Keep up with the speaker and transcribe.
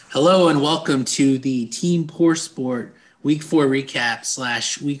Hello and welcome to the Team Poor Sport Week 4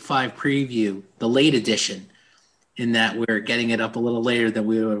 recap / Week 5 preview, the late edition, in that we're getting it up a little later than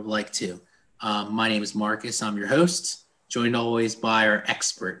we would have liked to. My name is Marcus. I'm your host, joined always by our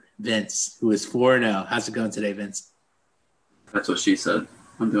expert, Vince, who is 4-0. How's it going today, Vince? That's what she said.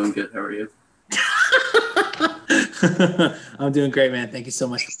 I'm doing good. How are you? I'm doing great, man. Thank you so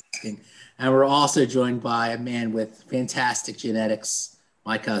much for asking. And we're also joined by a man with fantastic genetics,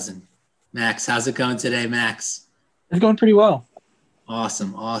 my cousin, Max. How's it going today, Max? It's going pretty well.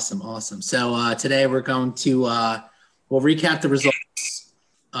 Awesome. So today we're going to we'll recap the results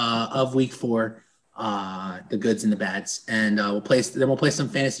of Week 4, the goods and the bads, and we'll play some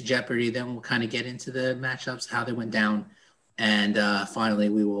Fantasy Jeopardy. Then we'll kind of get into the matchups, how they went down, and finally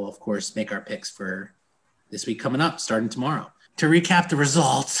we will of course make our picks for this week coming up, starting tomorrow. To recap the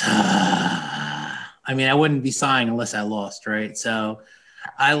results, I mean, I wouldn't be sighing unless I lost, right? So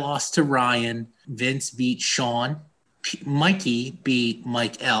I lost to Ryan. Vince beat Sean. Mikey beat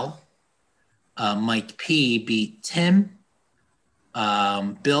Mike L. Mike P beat Tim.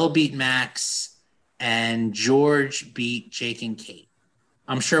 Bill beat Max. And George beat Jake and Kate.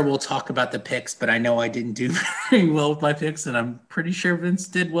 I'm sure we'll talk about the picks, but I know I didn't do very well with my picks, and I'm pretty sure Vince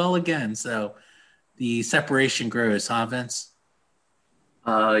did well again. So the separation grows, huh, Vince?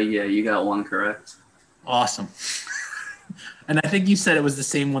 Yeah, you got one correct. Awesome. And I think you said it was the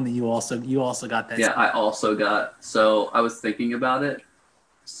same one that you also got that. Yeah, I also got. So I was thinking about it.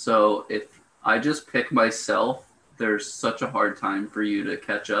 So if I just pick myself, there's such a hard time for you to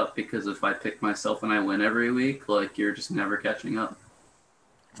catch up, because if I pick myself and I win every week, like, you're just never catching up.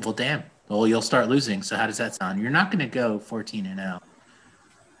 Well, damn. Well, you'll start losing. So how does that sound? You're not going to go 14-0.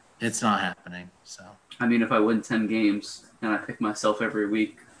 It's not happening. So I mean, if I win 10 games and I pick myself every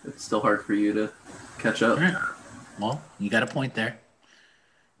week, it's still hard for you to catch up. all right. Well, you got a point there.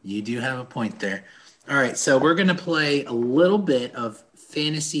 You do have a point there. All right, so we're going to play a little bit of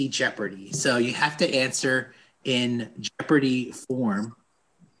Fantasy Jeopardy. So you have to answer in Jeopardy form.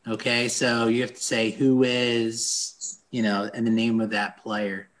 Okay, so you have to say who is, and the name of that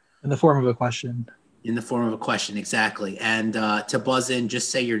player. In the form of a question. In the form of a question, exactly. And to buzz in,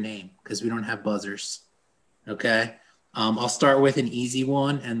 just say your name, because we don't have buzzers. Okay? I'll start with an easy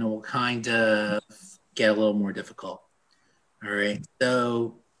one, and then we'll kind of get a little more difficult. All right.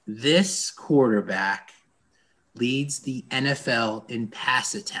 So this quarterback leads the NFL in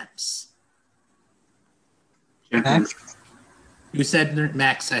pass attempts. Max? You said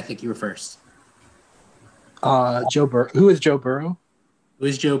Max. I think you were first. Joe Burrow. Who is Joe Burrow? Who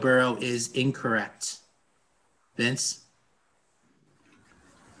is Joe Burrow is incorrect. Vince?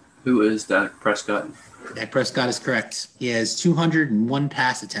 Who is Dak Prescott? Dak Prescott is correct. He has 201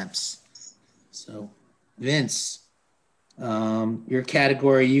 pass attempts. So, Vince, your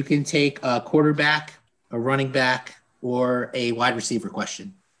category, you can take a quarterback, a running back, or a wide receiver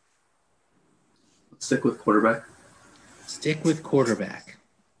question. Let's stick with quarterback. Stick with quarterback.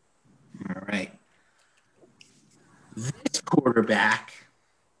 All right. This quarterback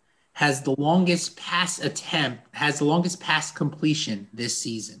has the longest pass completion this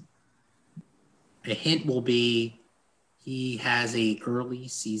season. A hint will be he has a early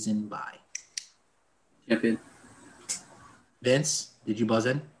season bye. Champion. Vince, did you buzz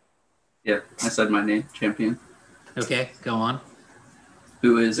in? Yeah, I said my name. Champion. Okay, go on.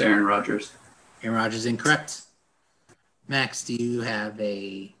 Who is Aaron Rodgers? Aaron Rodgers incorrect. Max, do you have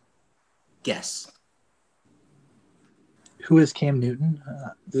a guess? Who is Cam Newton?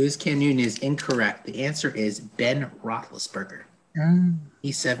 Who is Cam Newton is incorrect. The answer is Ben Roethlisberger.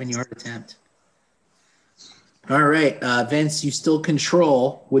 He's 7-yard attempt. All right, Vince, you still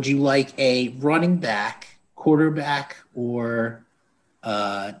control. Would you like a running back, quarterback, or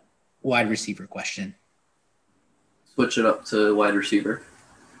wide receiver question? Switch it up to wide receiver.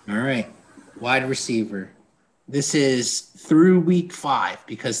 All right, wide receiver. This is through week 5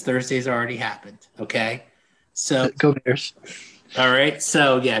 because Thursday's already happened, okay? So Go Bears. All right,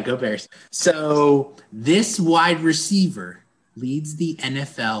 so yeah, go Bears. So this wide receiver leads the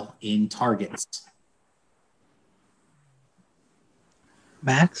NFL in targets.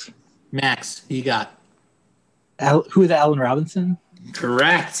 Max? Max, who you got? Who is Allen Robinson?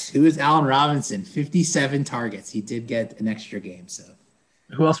 Correct. Who is Allen Robinson? 57 targets. He did get an extra game, so.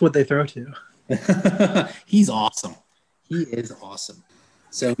 Who else would they throw to? He's awesome. He is awesome.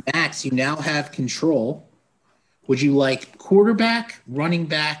 So, Max, you now have control. Would you like quarterback, running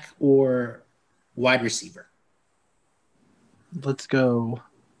back, or wide receiver? Let's go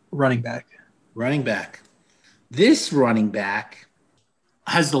running back. Running back. This running back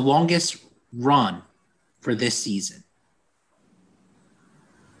has the longest run for this season.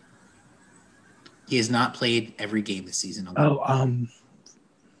 He has not played every game this season.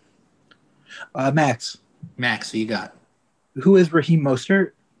 Max. Max, who you got? Who is Raheem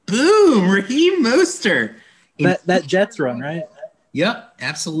Mostert? Boom, Raheem Mostert. That Jets run, right? Yep,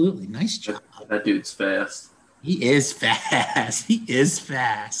 absolutely. Nice job. That dude's fast. He is fast. He is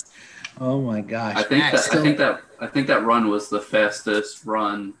fast. Oh my gosh. I think that run was the fastest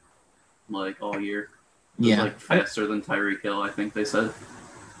run like all year. It was like faster than Tyreek Hill, I think they said.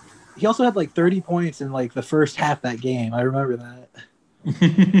 He also had like 30 points in like the first half of that game. I remember that.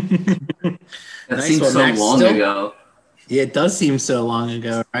 That seems so long ago. Yeah, it does seem so long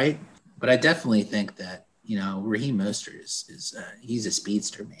ago, right? But I definitely think that, Raheem Mostert is he's a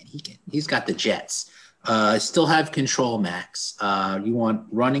speedster, man. He's got the jets. Still have control, Max. You want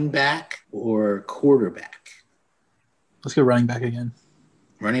running back or quarterback? Let's go running back again.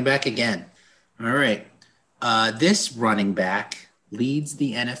 Running back again. All right. This running back leads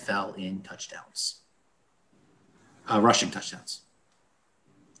the NFL in touchdowns. Rushing touchdowns.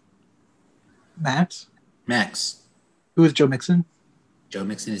 Max. Who is Joe Mixon? Joe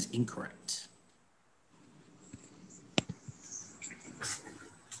Mixon is incorrect.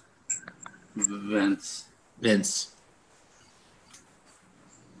 Vince.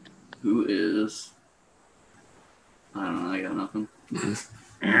 Who is? I don't know. I got nothing.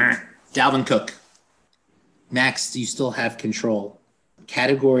 Dalvin Cook. Max, you still have control.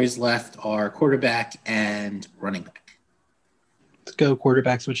 Categories left are quarterback and running back. Let's go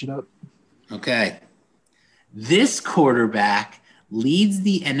quarterback, switch it up. Okay. This quarterback leads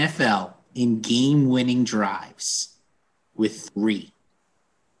the NFL in game-winning drives with 3.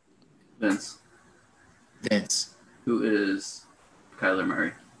 Vince. Who is Kyler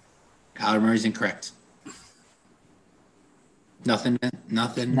Murray? Kyler Murray's incorrect. Nothing.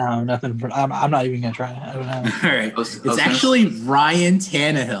 No, nothing. I'm not even gonna try. I don't know. All right. It's actually Ryan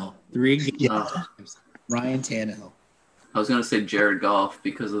Tannehill. 3 games. Ryan Tannehill. I was gonna say Jared Goff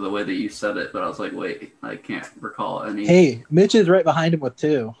because of the way that you said it, but I was like, wait, I can't recall any. Hey, Mitch is right behind him with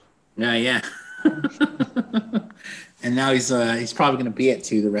 2. Yeah. And now he's probably gonna be at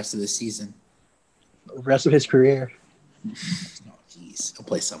 2 the rest of the season. The rest of his career. Oh, jeez, he'll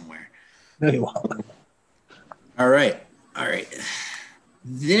play somewhere. No, he won't. All right. All right,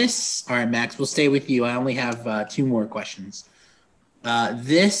 Max, we'll stay with you. I only have 2 more questions.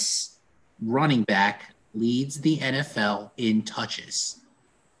 This running back leads the NFL in touches.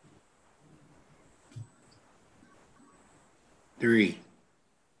 3,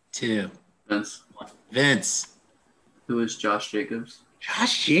 2, Vince. 1. Vince. Who is Josh Jacobs?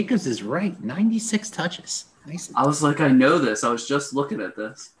 Josh Jacobs is right. 96 touches. Nice. I was like, I know this. I was just looking at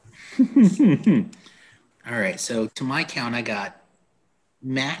this. All right, so to my count, I got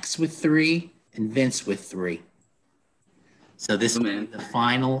Max with 3 and Vince with 3. So this is the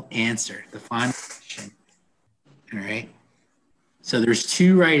final answer, the final question. All right. So there's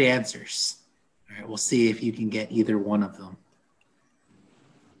 2 right answers. All right, we'll see if you can get either one of them.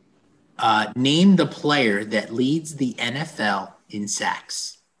 Name the player that leads the NFL in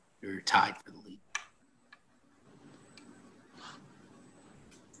sacks. You're tied for the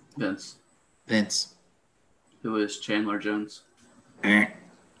lead. Vince. Who is Chandler Jones? Can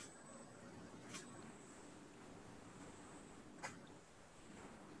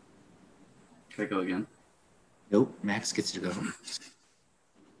I go again? Nope. Max gets to go.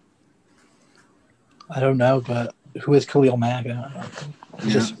 I don't know, but who is Khalil Mack? I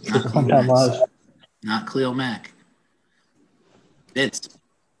don't know. Not Khalil Mack. Vince.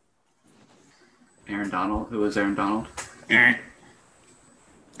 Aaron Donald. Who is Aaron Donald? All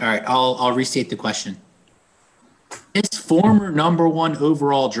right. I'll restate the question. His former number 1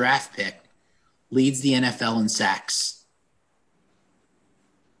 overall draft pick leads the NFL in sacks.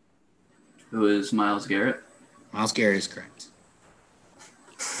 Who is Myles Garrett? Myles Garrett is correct.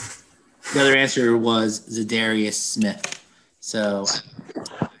 The other answer was Zadarius Smith. So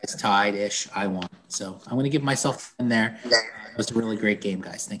it's tied-ish. I won. So I'm going to give myself in there. It was a really great game,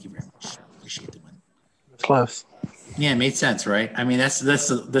 guys. Thank you very much. Appreciate the win. It's close. Yeah, it made sense, right? I mean, that's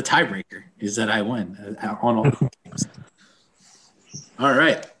the tiebreaker is that I win on all games. All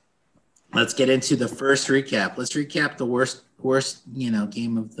right, let's get into the first recap. Let's recap the worst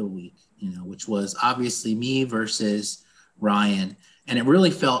game of the week, which was obviously me versus Ryan, and it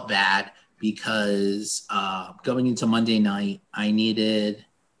really felt bad because going into Monday night, I needed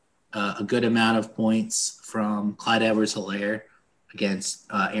a good amount of points from Clyde Edwards-Helaire against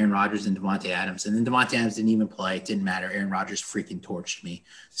Aaron Rodgers and Davante Adams. And then Davante Adams didn't even play. It didn't matter. Aaron Rodgers freaking torched me.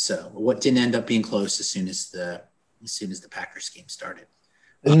 So what didn't end up being close as soon as the Packers game started.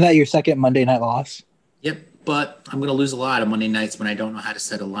 Isn't that your second Monday night loss? Yep, but I'm going to lose a lot of Monday nights when I don't know how to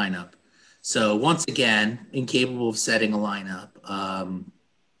set a lineup. So once again, incapable of setting a lineup.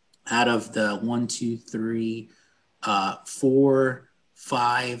 Out of the 1, 2, 3, 4,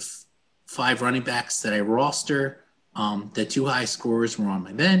 5 running backs that I roster, the 2 high scorers were on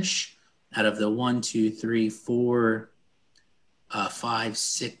my bench. Out of the 1, 2, 3, 4, 5,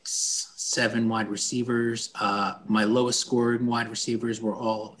 6, 7 wide receivers, my lowest scoring wide receivers were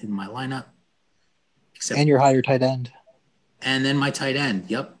all in my lineup. And your higher tight end. And then my tight end.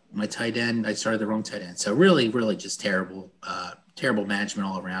 Yep. My tight end. I started the wrong tight end. So really, really just terrible, terrible management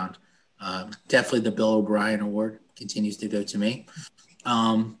all around. Definitely the Bill O'Brien award continues to go to me.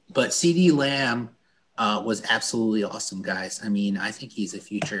 But CeeDee Lamb was absolutely awesome, guys. I mean, I think he's a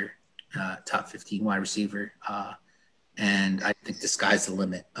future top 15 wide receiver. And I think the sky's the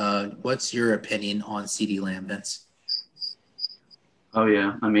limit. What's your opinion on CeeDee Lamb, Vince? Oh,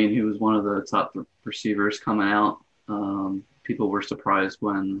 yeah. I mean, he was one of the top receivers coming out. People were surprised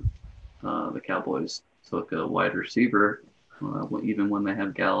when the Cowboys took a wide receiver, even when they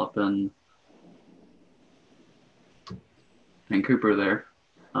had Gallup and Cooper there.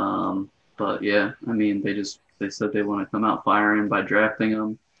 But, yeah, I mean, they said they want to come out firing by drafting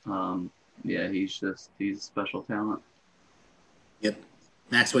him. Yeah, he's a special talent. Yep.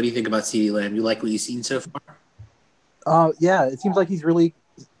 Max, what do you think about CeeDee Lamb? You like what you've seen so far? Yeah, it seems like he's really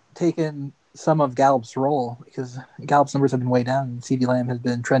taken some of Gallup's role because Gallup's numbers have been way down and CeeDee Lamb has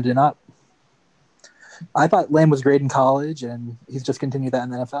been trending up. I thought Lamb was great in college, and he's just continued that in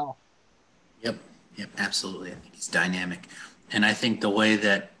the NFL. Yep, absolutely. I think he's dynamic. And I think the way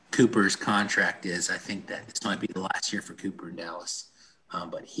that Cooper's contract is, I think that this might be the last year for Cooper in Dallas.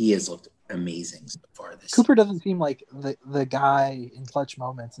 But he has looked amazing so far this Cooper doesn't seem like the guy in clutch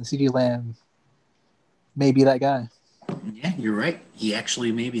moments, and CeeDee Lamb may be that guy. Yeah, you're right. He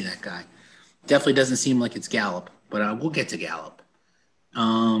actually may be that guy. Definitely doesn't seem like it's Gallup, but we'll get to Gallup.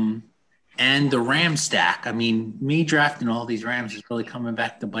 And the Ram stack. I mean, me drafting all these Rams is really coming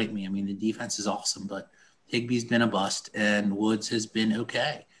back to bite me. I mean, the defense is awesome, but Higbee's been a bust, and Woods has been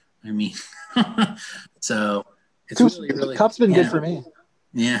okay. I mean, so it's really Cup's been good for me.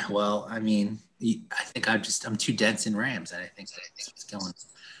 Yeah, well, I mean, I think I'm too dense in Rams, and I think that's what's killing me.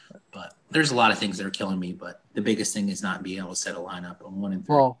 But there's a lot of things that are killing me, but the biggest thing is not being able to set a lineup. I'm 1-3.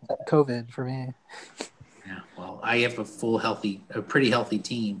 Well, COVID for me. Yeah, well, I have a pretty healthy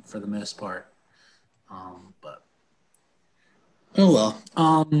team for the most part. But oh well.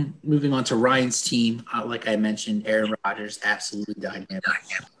 Moving on to Ryan's team, like I mentioned, Aaron Rodgers, absolutely dynamic.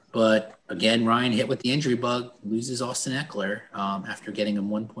 But again, Ryan hit with the injury bug, loses Austin Eckler after getting him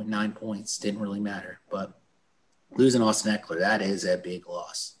 1.9 points. Didn't really matter, but losing Austin Eckler, that is a big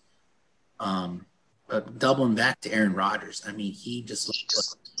loss. But doubling back to Aaron Rodgers, I mean, he just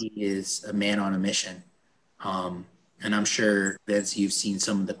looks like he is a man on a mission. And I'm sure, Vince, you've seen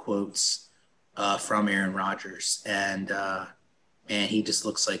some of the quotes from Aaron Rodgers, and he just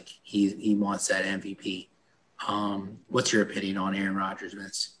looks like he wants that MVP. What's your opinion on Aaron Rodgers,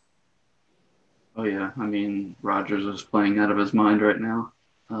 Vince? Oh, yeah. I mean, Rodgers is playing out of his mind right now.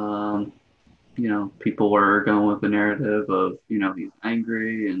 People were going with the narrative of, he's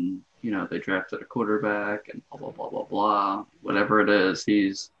angry and, they drafted a quarterback and blah, blah, blah, blah, blah. Whatever it is,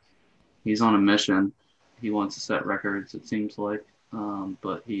 he's on a mission. He wants to set records, it seems like.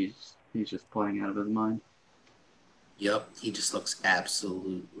 But he's just playing out of his mind. Yep. He just looks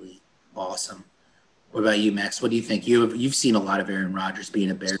absolutely awesome. What about you, Max? What do you think? You've seen a lot of Aaron Rodgers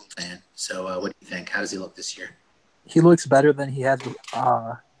being a Bears fan. So what do you think? How does he look this year? He looks better than he has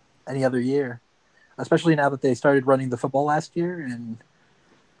any other year, especially now that they started running the football last year and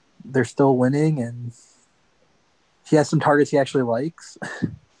they're still winning, and he has some targets he actually likes.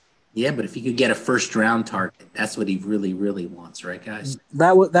 Yeah, but if he could get a first-round target, that's what he really, really wants, right, guys?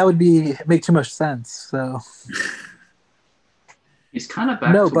 That would make too much sense. So he's kind of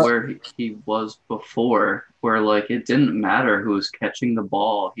back to where he was before, where it didn't matter who was catching the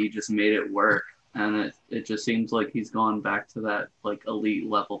ball; he just made it work, and it just seems like he's gone back to that elite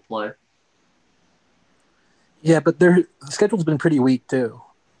level play. Yeah, but the schedule's been pretty weak too,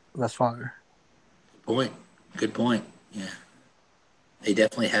 thus far. Good point. Yeah. They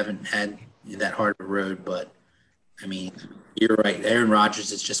definitely haven't had that hard of a road, but I mean, you're right. Aaron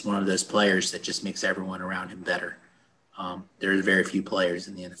Rodgers is just one of those players that just makes everyone around him better. There are very few players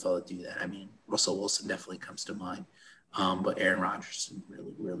in the NFL that do that. I mean, Russell Wilson definitely comes to mind, but Aaron Rodgers is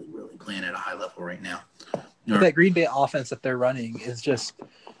really, really, really playing at a high level right now. That Green Bay offense that they're running is just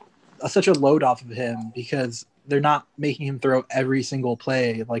such a load off of him because they're not making him throw every single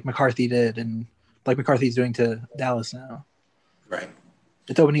play like McCarthy did and like McCarthy's doing to Dallas now. Right.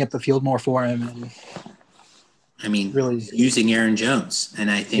 It's opening up the field more for him. And I mean, really using Aaron Jones.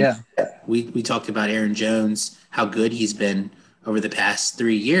 And I think We talked about Aaron Jones, how good he's been over the past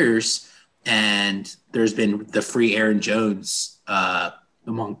 3 years, and there's been the free Aaron Jones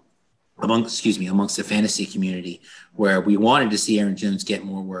amongst the fantasy community, where we wanted to see Aaron Jones get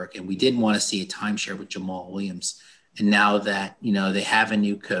more work, and we didn't want to see a timeshare with Jamal Williams. And now that they have a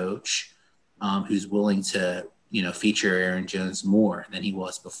new coach who's willing to feature Aaron Jones more than he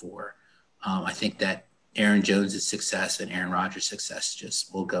was before, I think that Aaron Jones' success and Aaron Rodgers' success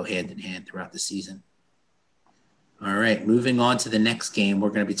just will go hand in hand throughout the season. All right, moving on to the next game, we're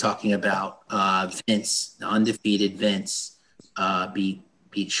going to be talking about Vince, the undefeated Vince, beat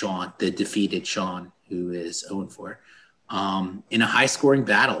Sean, the defeated Sean, who is 0-4, in a high-scoring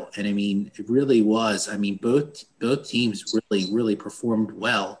battle. And, I mean, it really was. I mean, both teams really, really performed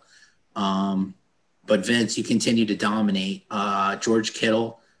well. But, Vince, you continue to dominate. George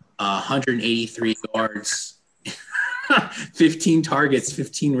Kittle, 183 yards, 15 targets,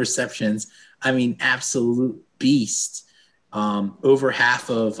 15 receptions. I mean, absolute beast. Over half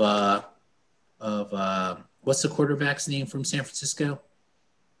of what's the quarterback's name from San Francisco?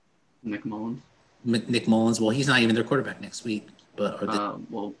 Nick Mullins. Nick Mullins. Well, he's not even their quarterback next week. But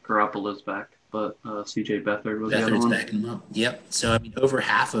Garoppolo's back, but C.J. Beathard was the other Beathard's one. backing him up. Yep. So I mean, over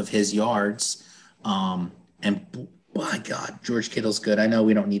half of his yards. And my God, George Kittle's good. I know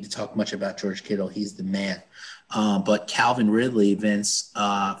we don't need to talk much about George Kittle. He's the man. But Calvin Ridley, Vince,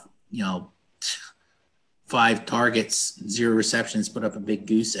 5 targets, 0 receptions, put up a big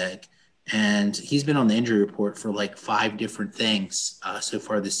goose egg. And he's been on the injury report for like 5 different things so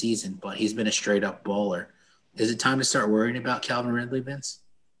far this season, but he's been a straight up baller. Is it time to start worrying about Calvin Ridley, Vince?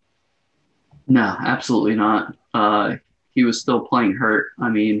 No, absolutely not. He was still playing hurt. I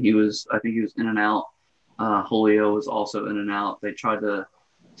mean, I think he was in and out. Julio was also in and out. They tried to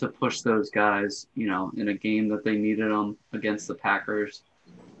push those guys, in a game that they needed them against the Packers.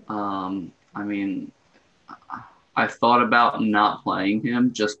 I mean, I thought about not playing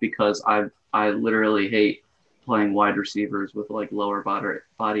him just because I literally hate playing wide receivers with like lower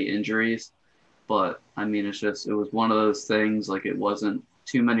body injuries. But I mean, it was one of those things, like it wasn't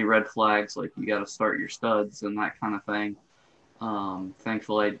too many red flags, like you got to start your studs and that kind of thing.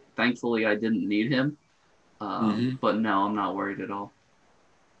 Thankfully I didn't need him. But no, I'm not worried at all.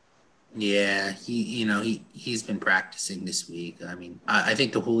 Yeah, he's been practicing this week. I mean, I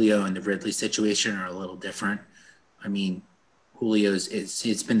think the Julio and the Ridley situation are a little different. I mean, Julio's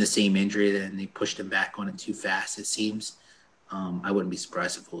it's been the same injury, and they pushed him back on it too fast, it seems. I wouldn't be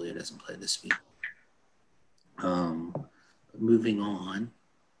surprised if Julio doesn't play this week. Moving on.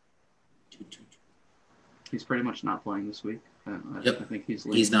 He's pretty much not playing this week. Yep. I think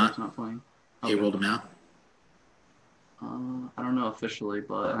he's not playing. They ruled him out. I don't know officially,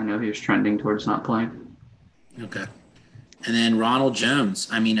 but I know he was trending towards not playing. Okay. And then Ronald Jones.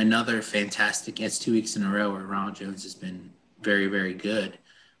 I mean, another fantastic. It's 2 weeks in a row where Ronald Jones has been very, very good.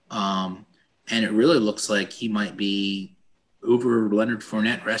 And it really looks like he might be over Leonard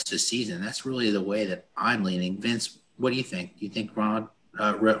Fournette rest of the season. That's really the way that I'm leaning. Vince, what do you think? Do you think Ronald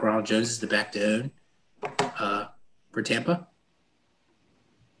Jones is the back to own for Tampa?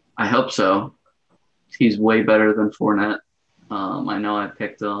 I hope so. He's way better than Fournette. I know I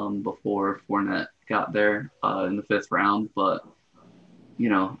picked him before Fournette got there in the 5th round, but,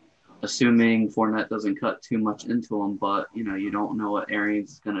 assuming Fournette doesn't cut too much into him, but, you don't know what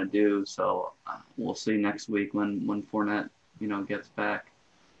Arians is going to do. So we'll see next week when Fournette, gets back.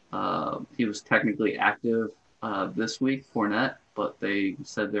 He was technically active this week, Fournette, but they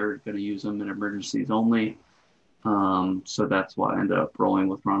said they're going to use him in emergencies only. So that's why I ended up rolling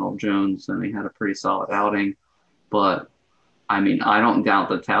with Ronald Jones, and he had a pretty solid outing. But, I mean, I don't doubt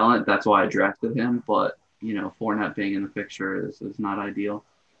the talent. That's why I drafted him. But, Fournette being in the picture is not ideal.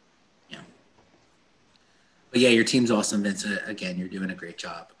 Yeah. But, yeah, your team's awesome, Vince. Again, you're doing a great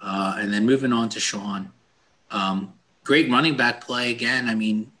job. And then moving on to Sean. Great running back play again. I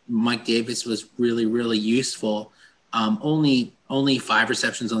mean, Mike Davis was really, really useful. Only 5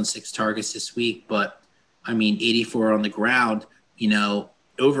 receptions on 6 targets this week, but, I mean, 84 on the ground,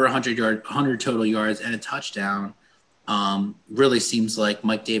 over 100 total yards and a touchdown. Really seems like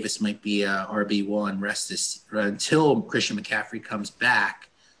Mike Davis might be RB1 until Christian McCaffrey comes back.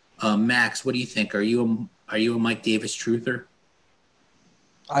 Max, what do you think? Are you a Mike Davis truther?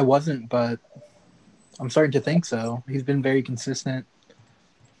 I wasn't, but I'm starting to think so. He's been very consistent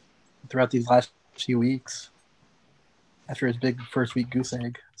throughout these last few weeks after his big first week goose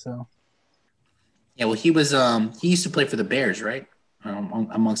egg. So. Yeah, well, he used to play for the Bears, right?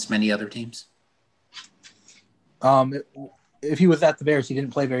 Amongst many other teams. If he was at the Bears, he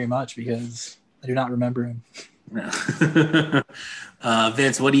didn't play very much because I do not remember him.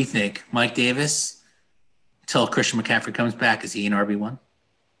 Vince, what do you think? Mike Davis, till Christian McCaffrey comes back, is he an RB1?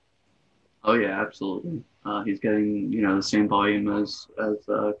 Oh yeah, absolutely. He's getting the same volume as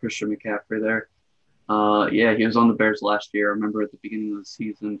Christian McCaffrey there. Yeah, he was on the Bears last year. I remember at the beginning of the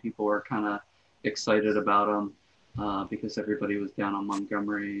season, people were kind of excited about him because everybody was down on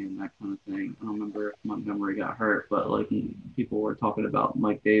Montgomery and that kind of thing. I don't remember if Montgomery got hurt, but like people were talking about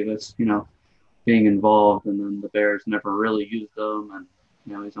Mike Davis, being involved, and then the Bears never really used him,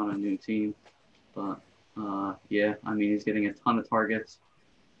 and he's on a new team. But yeah, I mean he's getting a ton of targets.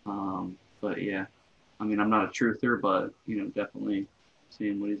 But yeah, I mean I'm not a truther, but definitely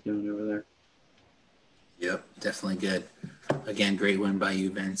seeing what he's doing over there. Yep, definitely good. Again, great win by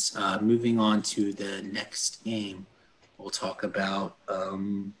you, Vince. Moving on to the next game, we'll talk about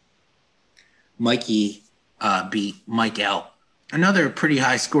Mikey beat Mike L. Another pretty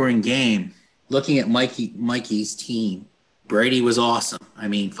high-scoring game. Looking at Mikey's team, Brady was awesome. I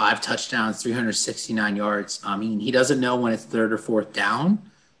mean, 5 touchdowns, 369 yards. I mean, he doesn't know when it's 3rd or 4th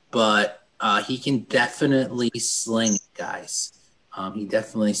down, but he can definitely sling it, guys. He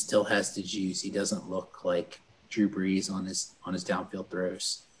definitely still has the juice. He doesn't look like Drew Brees on his downfield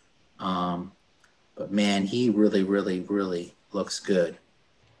throws. But man, he really, really, really looks good.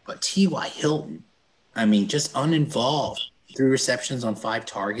 But T.Y. Hilton, I mean, just uninvolved. 3 receptions on 5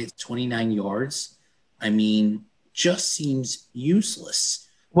 targets, 29 yards. I mean, just seems useless.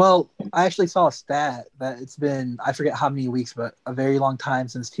 Well, I actually saw a stat that it's been, I forget how many weeks, but a very long time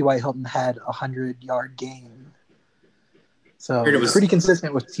since T.Y. Hilton had a 100-yard game. So it was pretty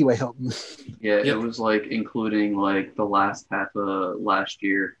consistent with T.Y. Hilton. Yeah, It was like including like the last half of last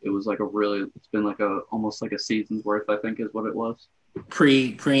year. It was like it's been like almost like a season's worth, I think is what it was.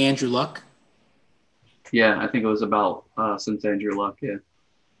 Pre Andrew Luck? Yeah, I think it was about since Andrew Luck, yeah.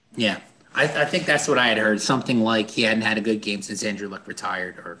 Yeah, I think that's what I had heard. Something like he hadn't had a good game since Andrew Luck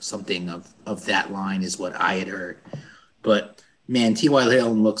retired, or something of that line is what I had heard. But man, T.Y.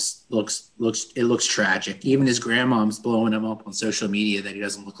 Hilton looks tragic. Even his grandmom's blowing him up on social media that he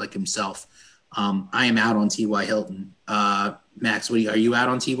doesn't look like himself. I am out on T.Y. Hilton. Max, are you out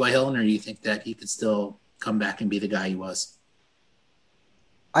on T.Y. Hilton, or do you think that he could still come back and be the guy he was?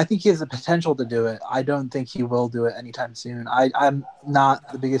 I think he has the potential to do it. I don't think he will do it anytime soon. I'm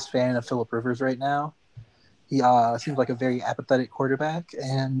not the biggest fan of Phillip Rivers right now. He seems like a very apathetic quarterback,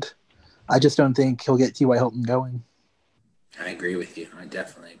 and I just don't think he'll get T.Y. Hilton going. I agree with you. I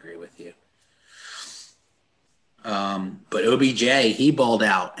definitely agree with you. But OBJ, he balled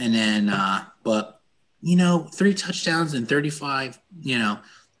out. And then, 3 touchdowns and 35,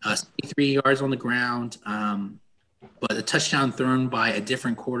 63 yards on the ground. But a touchdown thrown by a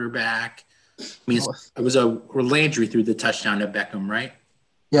different quarterback. I mean, it was Landry threw the touchdown to Beckham, right?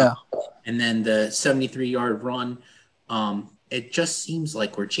 Yeah. And then the 73-yard run. It just seems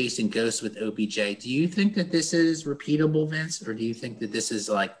like we're chasing ghosts with OBJ. Do you think that this is repeatable, Vince? Or do you think that this is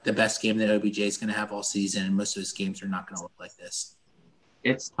like the best game that OBJ is going to have all season and most of his games are not going to look like this?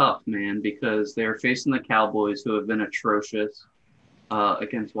 It's tough, man, because they're facing the Cowboys, who have been atrocious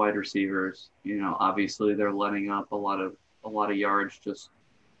against wide receivers. Obviously they're letting up a lot of yards just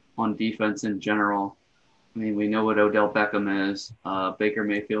on defense in general. I mean, we know what Odell Beckham is. Baker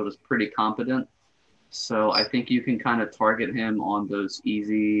Mayfield is pretty competent. So I think you can kind of target him on those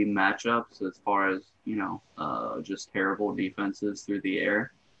easy matchups as far as, just terrible defenses through the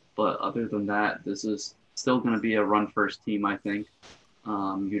air. But other than that, this is still going to be a run-first team, I think,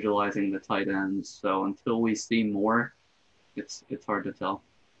 utilizing the tight ends. So until we see more, it's hard to tell.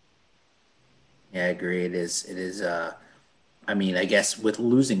 Yeah, I agree. It is. I mean, I guess with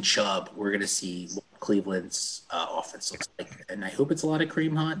losing Chubb, we're going to see what Cleveland's offense looks like. And I hope it's a lot of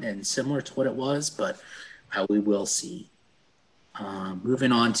Kareem Hunt and similar to what it was, but we will see.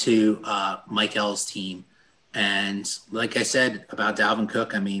 Moving on to Mike L's team. And like I said about Dalvin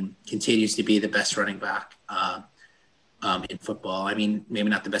Cook, I mean, continues to be the best running back in football. I mean, maybe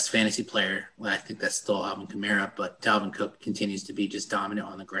not the best fantasy player. Well, I think that's still Alvin Kamara, but Dalvin Cook continues to be just dominant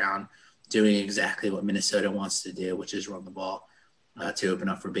on the ground, doing exactly what Minnesota wants to do, which is run the ball to open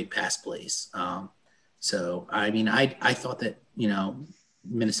up for big pass plays. So, I mean, I thought that,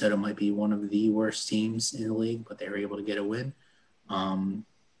 Minnesota might be one of the worst teams in the league, but they were able to get a win.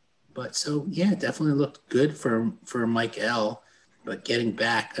 But so, yeah, definitely looked good for Mike L. But getting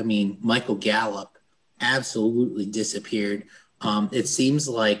back, I mean, Michael Gallup absolutely disappeared. It seems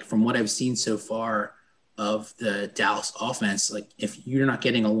like from what I've seen so far of the Dallas offense, like if you're not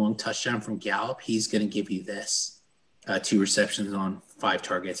getting a long touchdown from Gallup, he's going to give you this 2 receptions on 5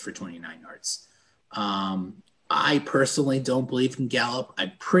 targets for 29 yards. I personally don't believe in Gallup.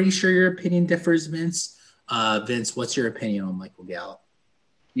 I'm pretty sure your opinion differs, Vince. Vince, what's your opinion on Michael Gallup?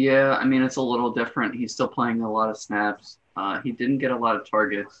 Yeah, I mean, it's a little different. He's still playing a lot of snaps. He didn't get a lot of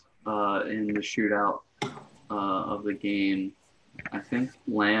targets in the shootout of the game. I think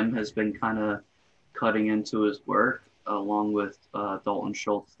Lamb has been kind of cutting into his work along with Dalton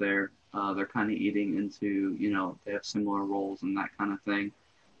Schultz there. They're kind of eating into, they have similar roles and that kind of thing.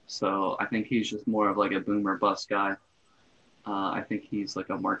 So I think he's just more of like a boom or bust guy. I think he's like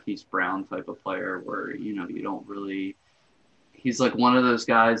a Marquise Brown type of player where, you don't really – he's like one of those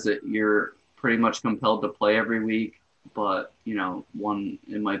guys that you're pretty much compelled to play every week. But,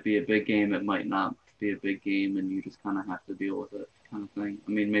 it might be a big game. It might not be a big game, and you just kind of have to deal with it kind of thing.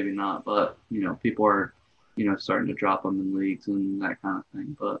 I mean, maybe not, but, people are, starting to drop him in leagues and that kind of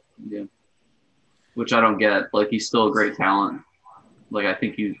thing. But, yeah, which I don't get. Like, he's still a great talent. Like, I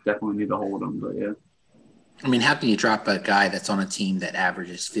think you definitely need to hold him, but, yeah. I mean, how can you drop a guy that's on a team that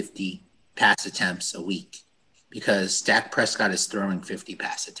averages 50 pass attempts a week? Because Dak Prescott is throwing 50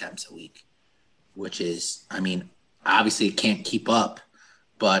 pass attempts a week, which is, I mean, obviously it can't keep up,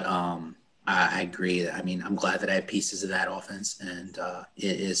 but I agree. I mean, I'm glad that I have pieces of that offense, and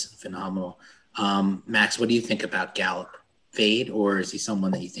it is phenomenal. Max, what do you think about Gallup? Fade, or is he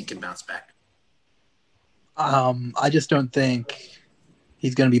someone that you think can bounce back? I just don't think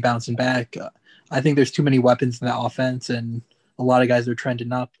he's going to be bouncing back. I think there's too many weapons in that offense, and a lot of guys are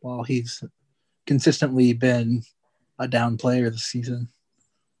trending up while he's consistently been a down player this season.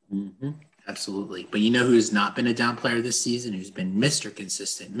 Mm-hmm. Absolutely. But you know who's not been a down player this season, who's been Mr.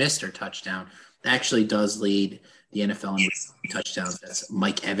 Consistent, Mr. Touchdown, actually does lead the NFL in touchdowns. That's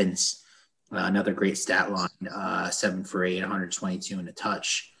Mike Evans, another great stat line, 7 for 8, 122 and a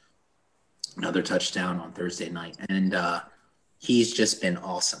touch, another touchdown on Thursday night. And he's just been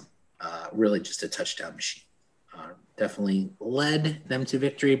awesome. Really just a touchdown machine. Definitely led them to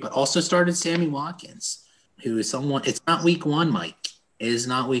victory, but also started Sammy Watkins, who is someone – it's not week one, Mike. It is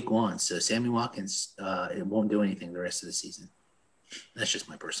not week one. So Sammy Watkins, it won't do anything the rest of the season. That's just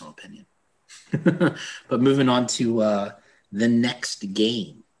my personal opinion. But moving on to the next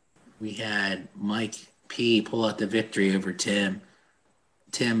game, we had Mike P pull out the victory over Tim.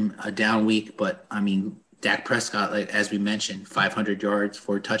 Tim, a down week, but, I mean, Dak Prescott, like as we mentioned, 500 yards,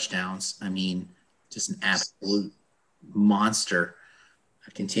 4 touchdowns. I mean, just an absolute monster.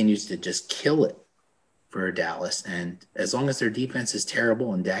 Continues to just kill it for Dallas. And as long as their defense is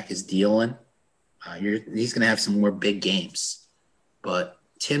terrible and Dak is dealing, he's going to have some more big games. But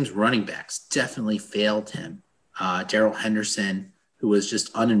Tim's running backs definitely failed him. Darrell Henderson, who was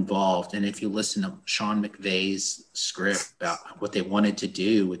just uninvolved. And if you listen to Sean McVay's script about what they wanted to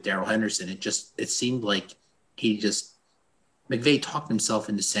do with Darrell Henderson, it seemed like McVay talked himself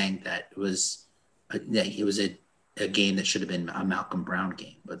into saying that it was a game that should have been a Malcolm Brown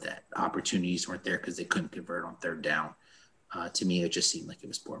game, but that opportunities weren't there because they couldn't convert on third down. To me, it just seemed like it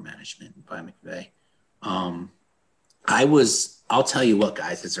was poor management by McVay. I'll tell you what,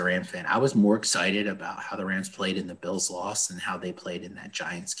 guys, as a Rams fan, I was more excited about how the Rams played in the Bills loss than how they played in that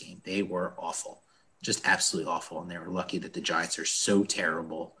Giants game. They were awful, just absolutely awful. And they were lucky that the Giants are so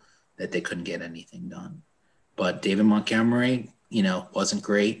terrible that they couldn't get anything done. But David Montgomery, wasn't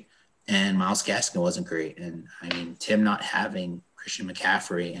great. And Myles Gaskin wasn't great. And, I mean, Tim not having Christian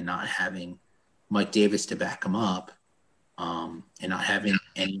McCaffrey and not having Mike Davis to back him up and not having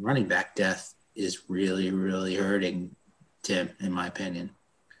any running back depth is really, really hurting Tim, in my opinion.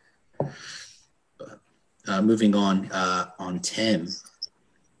 But moving on Tim,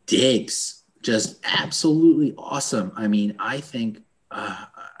 Diggs, just absolutely awesome. I mean, I think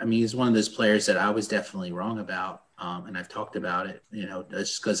he's one of those players that I was definitely wrong about. And I've talked about it,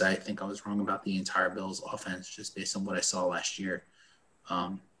 just because I think I was wrong about the entire Bills offense just based on what I saw last year.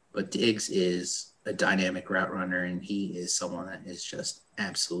 But Diggs is a dynamic route runner, and he is someone that is just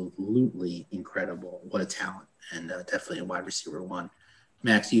absolutely incredible. What a talent, and definitely a wide receiver 1.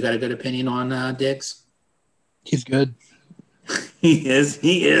 Max, you got a good opinion on Diggs? He's good. He is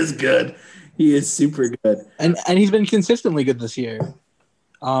good. He is super good. And he's been consistently good this year.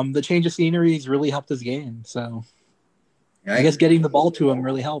 The change of scenery has really helped his game, so I guess getting the ball to him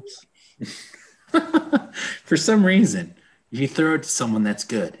really helps. For some reason, if you throw it to someone that's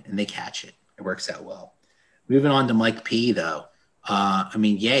good and they catch it, it works out well. Moving on to Mike P, though.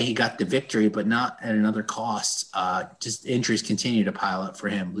 He got the victory, but not at another cost. Just injuries continue to pile up for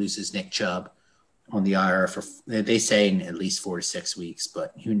him. Loses Nick Chubb on the IR for, they say, in at least 4 to 6 weeks,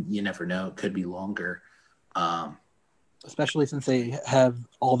 but you never know. It could be longer. Especially since they have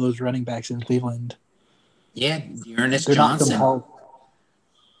all those running backs in Cleveland. Yeah, Ernest Johnson.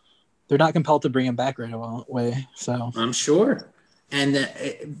 They're not compelled to bring him back right away. So I'm sure. And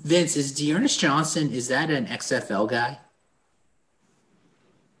Vince, is Dearness Johnson, is that an XFL guy?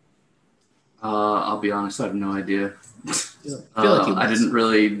 I'll be honest, I have no idea. I feel like he I was. didn't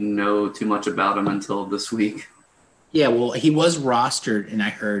really know too much about him until this week. Yeah, well, he was rostered, and I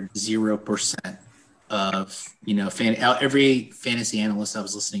heard 0% of, every fantasy analyst I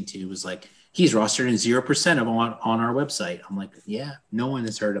was listening to was like, he's rostered in 0% of on our website. I'm like, yeah, no one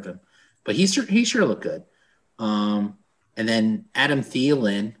has heard of him, but he sure looked good. And then Adam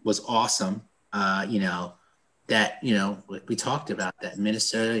Thielen was awesome. Like we talked about that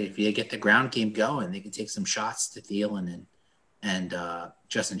Minnesota, if you get the ground game going, they can take some shots to Thielen and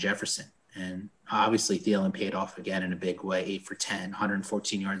Justin Jefferson. And obviously Thielen paid off again in a big way, 8 for 10,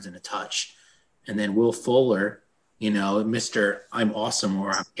 114 yards and a touch. And then Will Fuller, Mr. I'm awesome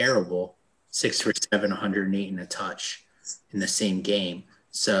or I'm terrible, 6 for 7, 108 and a touch in the same game.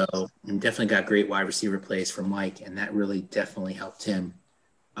 So definitely got great wide receiver plays from Mike, and that really definitely helped him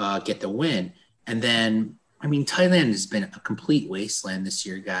get the win. And then, Thailand has been a complete wasteland this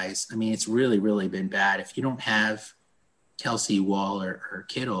year, guys. It's really, really been bad. If you don't have Kelsey, Waller, or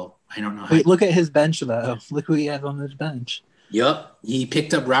Kittle, I don't know. Wait, look at his bench, though. Look who he has on his bench. Yep. He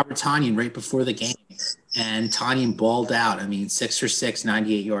picked up Robert Tonyan right before the game, and Tonyan balled out. 6 for 6,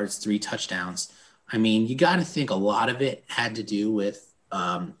 98 yards, 3 touchdowns. You got to think a lot of it had to do with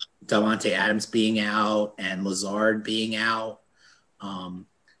Davante Adams being out and Lazard being out. I'm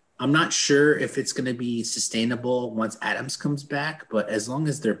not sure if it's going to be sustainable once Adams comes back, but as long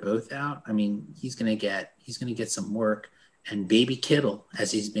as they're both out, he's going to get some work. And Baby Kittle,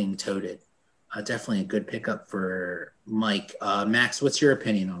 as he's being toted, definitely a good pickup for Mike. Max, what's your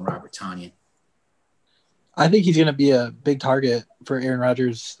opinion on Robert Tonyan? I think he's going to be a big target for Aaron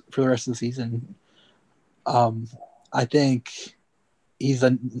Rodgers for the rest of the season. I think he's a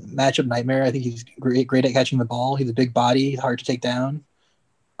matchup nightmare. I think he's great at catching the ball. He's a big body. He's hard to take down.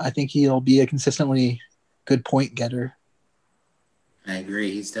 I think he'll be a consistently good point getter. I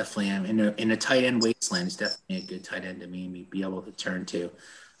agree. He's definitely in a tight end wasteland. He's definitely a good tight end to be able to turn to.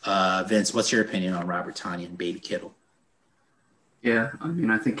 Vince, what's your opinion on Robert Tonyan, Baby Kittle? Yeah,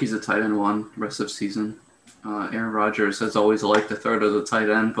 I think he's a tight end one rest of season. Aaron Rodgers has always liked to throw to the tight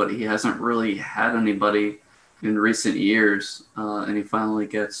end, but he hasn't really had anybody in recent years. And he finally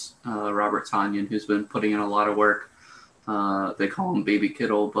gets Robert Tonyan, who's been putting in a lot of work. They call him Baby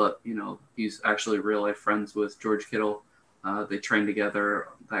Kittle, but, he's actually real life friends with George Kittle. They train together,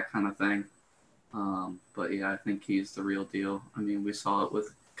 that kind of thing. But yeah, I think he's the real deal. We saw it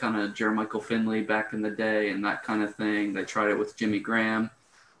with kind of Jermichael Finley back in the day and that kind of thing. They tried it with Jimmy Graham,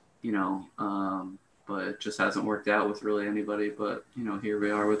 but it just hasn't worked out with really anybody. But, here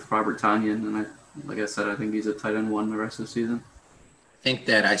we are with Robert Tonyan. And like I said, I think he's a tight end one the rest of the season. I think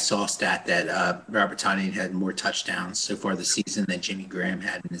that I saw a stat that Robert Tonyan had more touchdowns so far this season than Jimmy Graham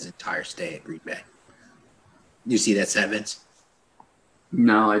had in his entire stay at Green Bay. You see that stat, Vince?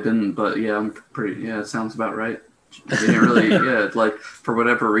 No, I didn't. But yeah, it sounds about right. They didn't really, for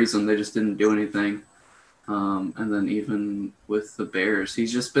whatever reason, they just didn't do anything. And then even with the Bears,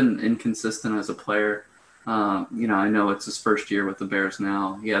 he's just been inconsistent as a player. I know it's his first year with the Bears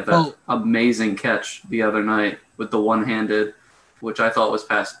now. He had that amazing catch the other night with the one-handed, which I thought was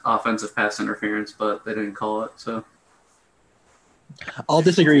offensive pass interference, but they didn't call it. So I'll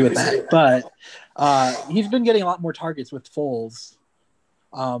disagree with that, but he's been getting a lot more targets with Foles.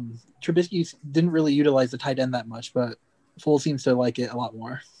 Trubisky didn't really utilize the tight end that much, but Foles seems to like it a lot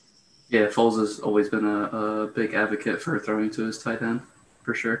more. Yeah, Foles has always been a big advocate for throwing to his tight end,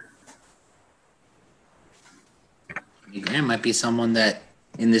 for sure. Graham might be someone that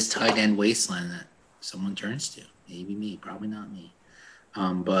in this tight end wasteland that someone turns to. Maybe me, probably not me.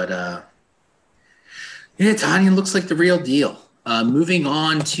 Tonyan looks like the real deal. Moving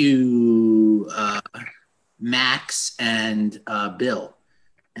on to Max and Bill.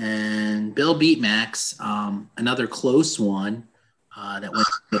 And Bill beat Max, another close one that went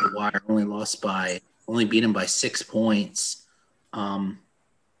to the wire, only beat him by 6 points.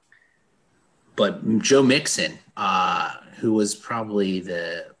 But Joe Mixon, who was probably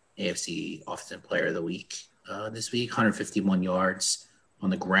the AFC Offensive Player of the Week this week, 151 yards on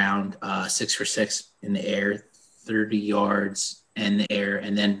the ground, 6 for 6 in the air, 30 yards in the air,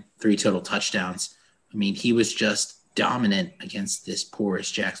 and then 3 total touchdowns. He was just dominant against this porous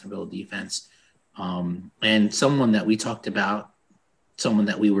Jacksonville defense. And someone that we talked about, someone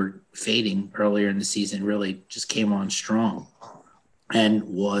that we were fading earlier in the season, really just came on strong and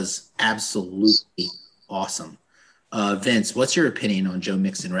was absolutely awesome. Vince, what's your opinion on Joe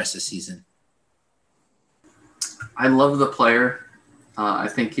Mixon rest of the season? I love the player. I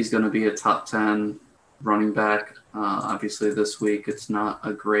think he's going to be a top 10 running back. Obviously, this week it's not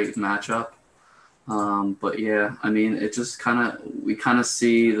a great matchup. But yeah, I mean, it just we kind of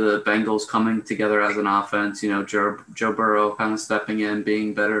see the Bengals coming together as an offense. You know, Joe Burrow kind of stepping in,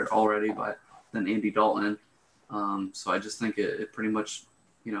 being better already than Andy Dalton. So I just think it pretty much,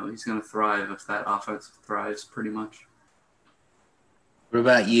 you know, he's going to thrive if that offense thrives pretty much. What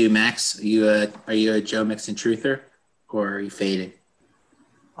about you, Max? Are you a Joe Mixon truther, or are you fading?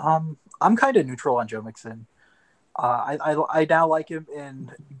 I'm kind of neutral on Joe Mixon. I now like him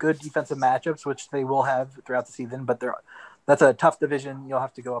in good defensive matchups, which they will have throughout the season. But that's a tough division you'll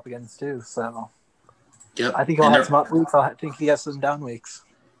have to go up against too. So yep. I think he'll have some up weeks. I think he has some down weeks.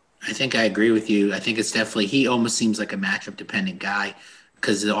 I think I agree with you. I think it's definitely he almost seems like a matchup dependent guy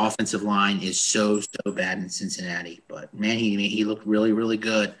because the offensive line is so bad in Cincinnati. But man, he looked really, really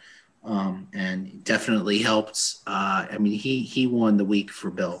good. And definitely helped. I mean, he won the week for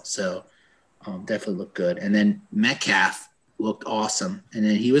Bill, so definitely looked good. And then Metcalf looked awesome, and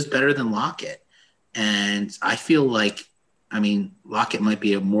then he was better than Lockett. And I feel like, I mean, Lockett might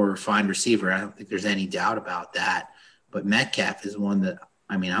be a more refined receiver. I don't think there's any doubt about that. But Metcalf is one that,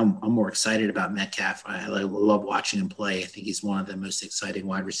 I mean, I'm more excited about Metcalf. I love watching him play. I think he's one of the most exciting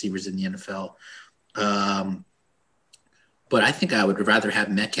wide receivers in the NFL. But I think I would rather have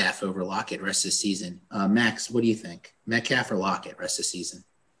Metcalf over Lockett rest of the season. Max, what do you think? Metcalf or Lockett rest of the season?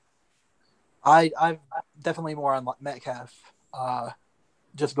 I'm definitely more on Metcalf,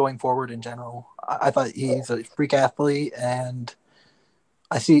 just going forward in general. I thought he's a freak athlete, and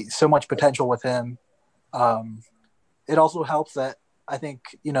I see so much potential with him. It also helps that I think,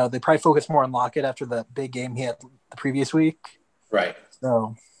 you know, they probably focus more on Lockett after the big game he had the previous week. Right.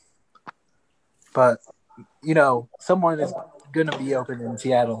 So, but you know, someone is going to be open in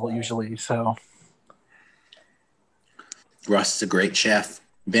Seattle usually. So, Russ is a great chef.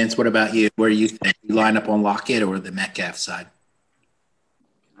 Vince, what about you? Where do you think? You line up on Lockett or the Metcalf side?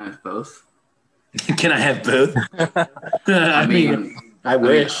 I have both. Can I have both? I mean, I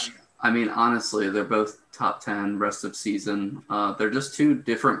wish. I mean, honestly, they're both top 10 rest of season. They're just two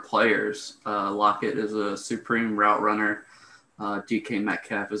different players. Lockett is a supreme route runner. DK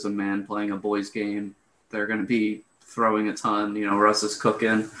Metcalf is a man playing a boys game. They're going to be throwing a ton. You know, Russ is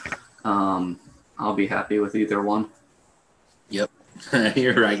cooking. I'll be happy with either one. Yep.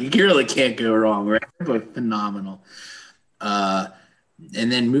 You're right. You really can't go wrong, right? But phenomenal. And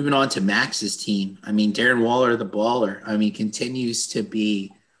then moving on to Max's team. I mean, Darren Waller, the baller, I mean, continues to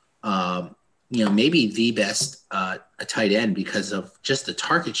be, you know, maybe the best a tight end because of just the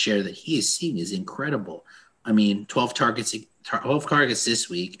target share that he is seeing is incredible. I mean, 12 targets this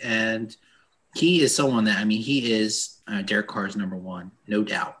week. And he is someone that, I mean, he is Derek Carr's number one, no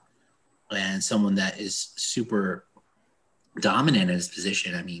doubt. And someone that is super dominant in his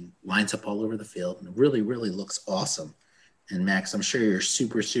position. I mean, lines up all over the field and really, really looks awesome. And Max, I'm sure you're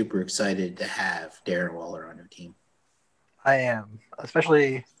super, super excited to have Darren Waller on your team. I am,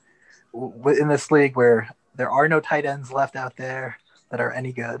 especially in this league where there are no tight ends left out there that are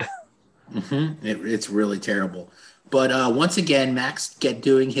any good. Mm-hmm. It's really terrible. But once again, Max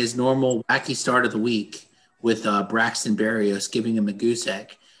doing his normal wacky start of the week with Braxton Berrios giving him a goose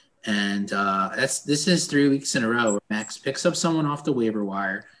egg. And this is 3 weeks in a row where Max picks up someone off the waiver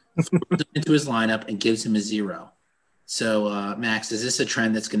wire, throws him into his lineup, and gives him a 0. So, Max, is this a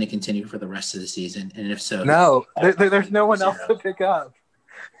trend that's going to continue for the rest of the season? And if so, no, there's no one else to pick up.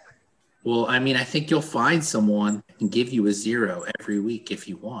 Well, I mean, I think you'll find someone and give you a 0 every week if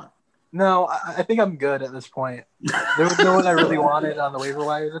you want. No, I think I'm good at this point. There was no one I really wanted on the waiver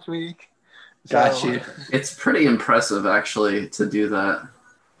wire this week. So. Got you. It's pretty impressive, actually, to do that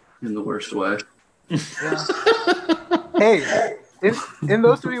in the worst way. Yeah. Hey, in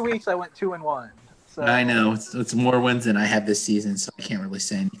those 3 weeks, I went 2-1. So. I know it's more wins than I had this season, so I can't really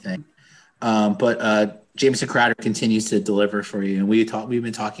say anything. But Jameson Crowder continues to deliver for you, and we've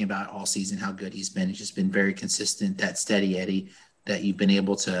been talking about all season how good he's been. He's just been very consistent, that steady Eddie that you've been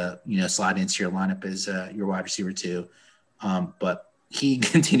able to slide into your lineup as your wide receiver too. But he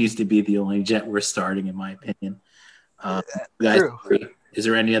continues to be the only Jet worth starting, in my opinion. Guys, is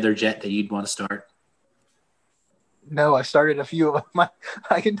there any other Jet that you'd want to start? No, I started a few of them.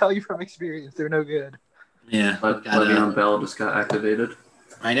 I can tell you from experience, they're no good. Yeah. Le'Veon Bell just got activated.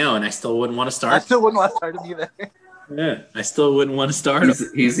 I know, and I still wouldn't want to start. I still wouldn't want to start him either. Yeah, I still wouldn't want to start him.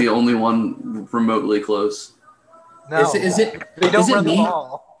 He's the only one remotely close. No, is it? They don't is run it the me?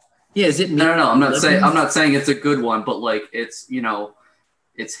 ball. Yeah, is it me? No. I'm not saying it's a good one, but like it's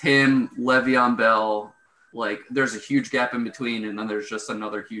him, Le'Veon Bell. Like there's a huge gap in between, and then there's just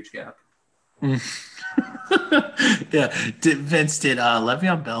another huge gap. Yeah. Did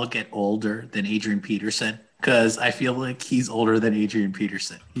Le'Veon Bell get older than Adrian Peterson? Because I feel like he's older than Adrian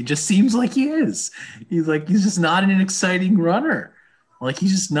Peterson. He just seems like he is. He's just not an exciting runner. Like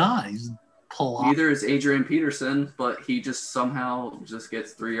he's just not. He's pull off. Neither is Adrian Peterson, but he just somehow just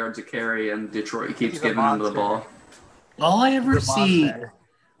gets 3 yards of carry, and Detroit keeps giving him the ball. All I ever see, when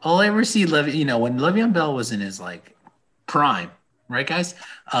Le'Veon Bell was in his like prime, right, guys?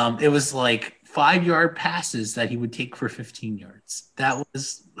 It was like 5-yard passes that he would take for 15 yards. That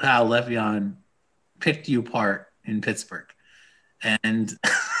was how Le'Veon picked you apart in Pittsburgh. And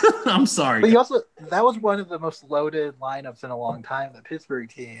I'm sorry. But that was one of the most loaded lineups in a long time, the Pittsburgh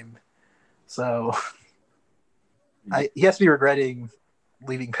team. So he has to be regretting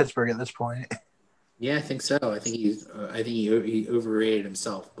leaving Pittsburgh at this point. Yeah, I think so. I think he overrated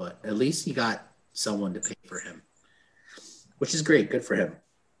himself, but at least he got someone to pay for him, which is great. Good for him.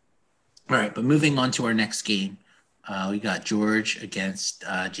 All right, but moving on to our next game, we got George against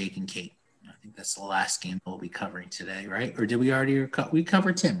Jake and Kate. I think that's the last game we'll be covering today, right? Or did we already we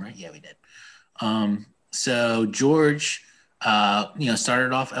covered Tim, right? Yeah, we did. So George,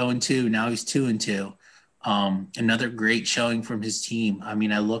 started off 0-2. Now he's 2-2. Another great showing from his team. I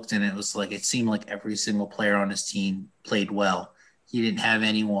mean, I looked and it seemed like every single player on his team played well. He didn't have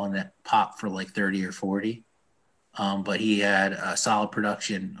anyone that popped for like 30 or 40. But he had a solid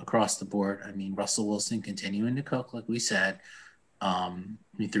production across the board. I mean, Russell Wilson continuing to cook, like we said.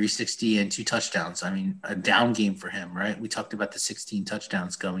 360 and 2 touchdowns. I mean, a down game for him, right? We talked about the 16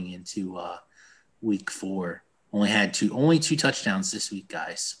 touchdowns going into week 4. Only two touchdowns this week,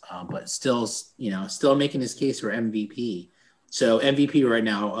 guys. But still making his case for MVP. So MVP right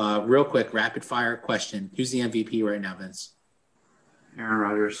now, real quick, rapid fire question. Who's the MVP right now, Vince? Aaron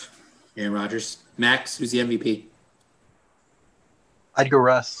Rodgers. Aaron Rodgers. Max, who's the MVP? I'd go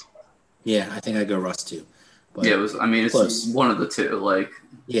Russ. Yeah, I think I'd go Russ too. But yeah, it's close. One of the two.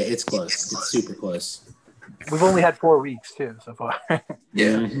 Yeah, it's close. It's super close. We've only had 4 weeks too so far.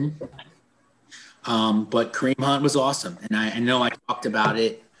 Yeah. Mm-hmm. But Kareem Hunt was awesome, and I know I talked about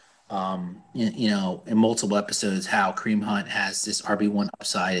it, in multiple episodes how Kareem Hunt has this RB1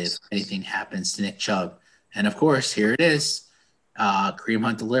 upside if anything happens to Nick Chubb, and of course here it is. Kareem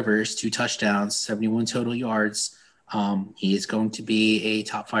Hunt delivers 2 touchdowns, 71 total yards. He is going to be a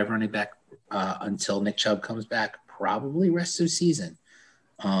top 5 running back until Nick Chubb comes back, probably rest of the season.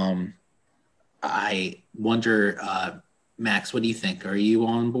 I wonder, Max, what do you think? Are you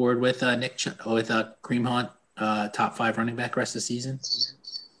on board with Kareem Hunt, top 5 running back rest of the season?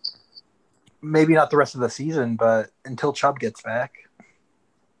 Maybe not the rest of the season, but until Chubb gets back.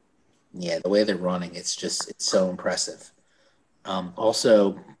 Yeah, the way they're running, it's so impressive.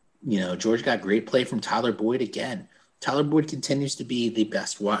 Also, George got great play from Tyler Boyd again. Tyler Boyd continues to be the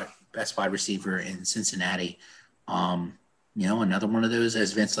best wide receiver in Cincinnati. Another one of those,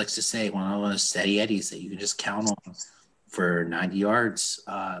 as Vince likes to say, one of those steady eddies that you can just count on for 90 yards,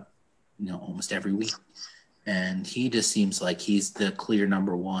 almost every week. And he just seems like he's the clear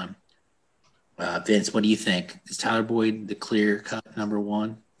number one. Vince, what do you think? Is Tyler Boyd the clear-cut number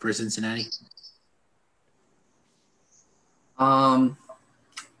one for Cincinnati?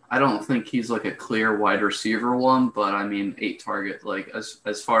 I don't think he's like a clear wide receiver one, but 8 target,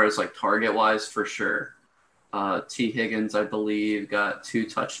 as far as target wise, for sure. T. Higgins, I believe, got 2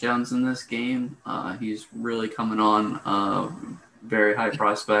 touchdowns in this game. He's really coming on, very high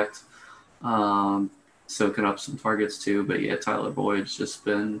prospect, soaking up some targets too. But yeah, Tyler Boyd's just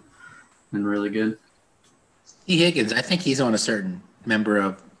been really good. T. Higgins, I think he's on a certain member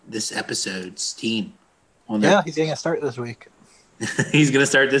of this episode's team. He's going to start this week. He's going to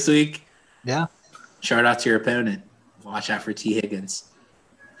start this week? Yeah. Shout out to your opponent. Watch out for T. Higgins.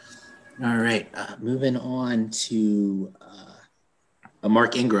 All right. Moving on to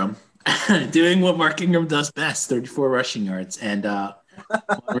Mark Ingram. Doing what Mark Ingram does best, 34 rushing yards and 1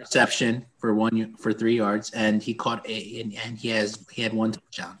 reception for 3 yards. And he caught and he had 1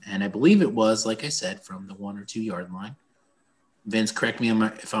 touchdown. And I believe it was, like I said, from the 1 or 2 yard line. Vince, correct me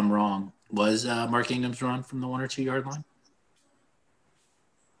if I'm wrong. Was Mark Ingram's run from the 1 or 2 yard line?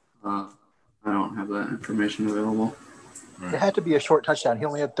 I don't have that information available. It had to be a short touchdown. He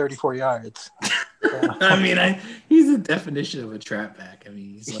only had 34 yards. He's the definition of a trap back.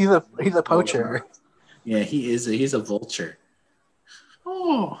 He's a poacher. Yeah, he is. He's a vulture.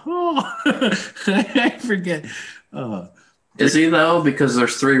 I forget. Is he though? Because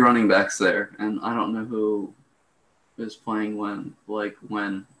there's 3 running backs there, and I don't know who is playing when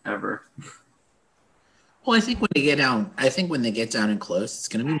ever. Well, I think when they get down and close, it's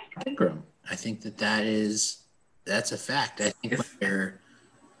going to be Mark Ingram. I think that's a fact. I think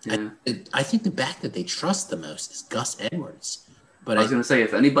Yeah. I think the back that they trust the most is Gus Edwards. But I was going to say,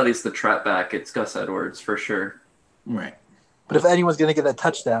 if anybody's the trap back, it's Gus Edwards for sure. right. But if anyone's going to get that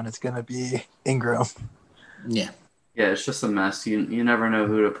touchdown, it's going to be Ingram. Yeah. Yeah, it's just a mess. You never know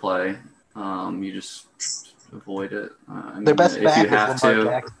who to play. You just avoid it. Their best if back you have is Lamar to.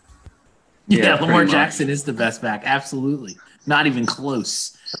 Jackson. Yeah, pretty Lamar much. Jackson is the best back. Absolutely. Not even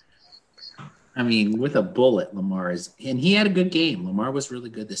close. I mean, with a bullet, Lamar is, and he had a good game. Lamar was really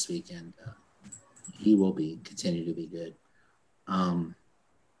good this weekend. He will continue to be good.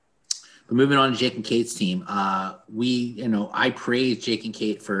 But moving on to Jake and Kate's team, I praised Jake and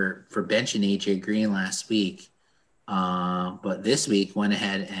Kate for benching AJ Green last week, but this week went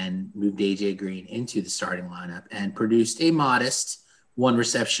ahead and moved AJ Green into the starting lineup and produced a modest 1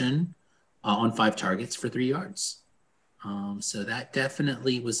 reception on 5 targets for 3 yards. So that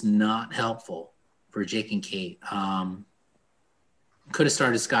definitely was not helpful for Jake and Kate. Could have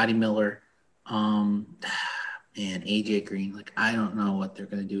started Scotty Miller. And AJ Green, I don't know what they're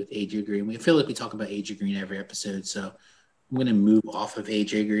going to do with AJ Green. We feel like we talk about AJ Green every episode, so I'm going to move off of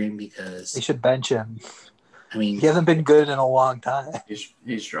AJ Green because They should bench him. I mean, He hasn't been good in a long time. He's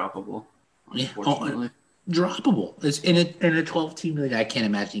droppable, Yeah. unfortunately. droppable. It's in a 12-team league. I can't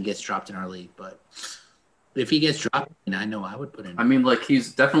imagine he gets dropped in our league, but if he gets dropped, I know I would put in. I mean,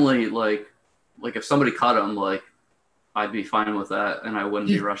 he's definitely like if somebody caught him, I'd be fine with that, and I wouldn't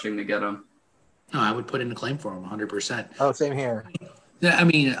be rushing to get him. No, I would put in a claim for him 100%. Oh, same here. Yeah, I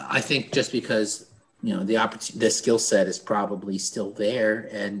mean, I think just because the skill set is probably still there,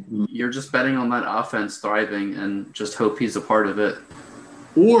 and You're just betting on that offense thriving and just hope he's a part of it.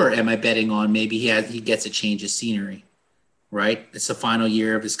 or am I betting on maybe he gets a change of scenery, right? It's the final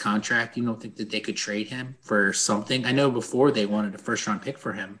year of his contract. You don't think that they could trade him for something? I know before they wanted a 1st-round pick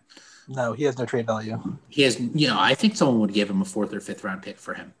for him. No, he has no trade value. He has, I think someone would give him a 4th or 5th-round pick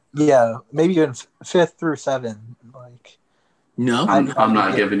for him. Yeah, maybe even 5th through 7. No, I'm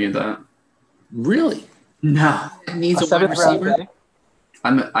not giving you that. really. No, It needs A a wide 7th round receiver. pick.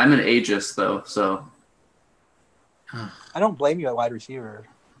 I'm an ageist though, so I don't blame you at wide receiver.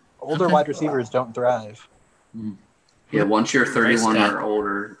 Older Okay. wide receivers don't thrive. yeah. Once you're 31 Scott. or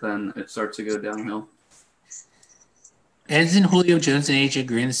older, then it starts to go downhill. And isn't Julio Jones and AJ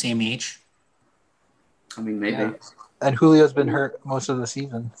Green the same age? I mean, maybe. Yeah. And Julio's been hurt most of the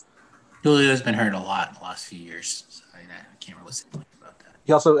season. Julio's been hurt a lot in the last few years. So I can't really say much about that.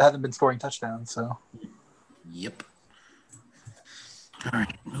 He also hasn't been scoring touchdowns, so Yep. All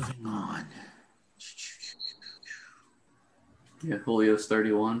right, moving on. Yeah, Julio's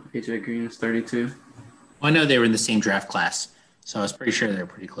 31. AJ Green is 32. Well, I know they were in the same draft class, so I was pretty sure they were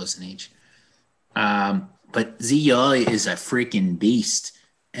pretty close in age. But Ziyali is a freaking beast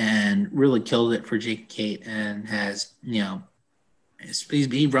and really killed it for Jake Kate and has, he's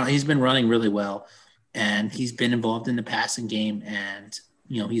been running really well and he's been involved in the passing game and,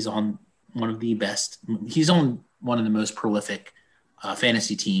 he's on one of the most prolific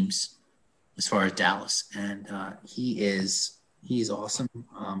fantasy teams as far as Dallas. And he's awesome.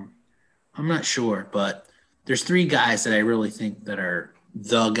 I'm not sure, but there's 3 guys that I really think that are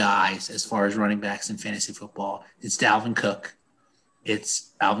the guys as far as running backs in fantasy football. It's Dalvin Cook,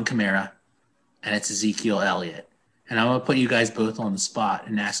 it's Alvin Kamara, and it's Ezekiel Elliott. And I'm going to put you guys both on the spot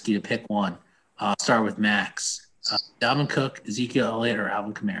and ask you to pick one. I'll start with Max. Dalvin Cook, Ezekiel Elliott, or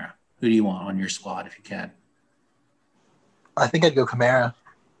Alvin Kamara? Who do you want on your squad if you can? I think I'd go Kamara.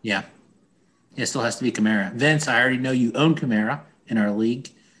 Yeah. It still has to be Kamara. Vince, I already know you own Kamara in our league.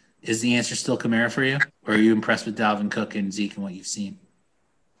 Is the answer still Kamara for you? Or are you impressed with Dalvin Cook and Zeke and what you've seen?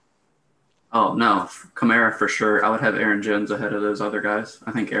 Oh, no. Kamara for sure. I would have Aaron Jones ahead of those other guys.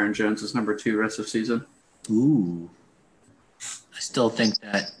 I think Aaron Jones is number 2 rest of season. Ooh. I still think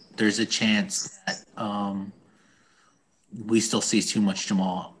that there's a chance that we still see too much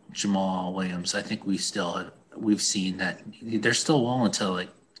Jamal Williams. I think we've seen that they're still willing to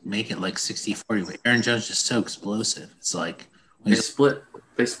make it 60-40, but Aaron Jones is just so explosive. It's They split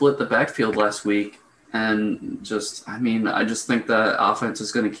the backfield last week, and I just think that offense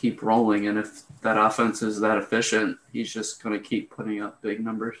is going to keep rolling, and if that offense is that efficient, he's just going to keep putting up big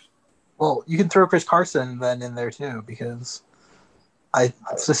numbers. Well, you can throw Chris Carson then in there too, because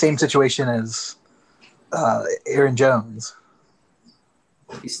it's the same situation as Aaron Jones.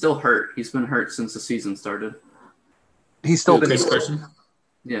 He's still hurt. He's been hurt since the season started. He's still been Chris Carson?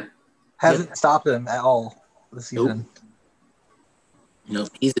 Yeah. hasn't stopped him at all this season. Nope,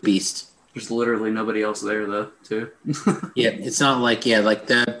 he's a beast. There's literally nobody else there, though, too. Yeah, it's not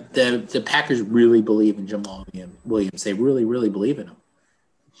the Packers really believe in Jamal Williams. They really, really believe in him.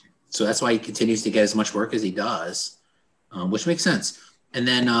 So that's why he continues to get as much work as he does, which makes sense. And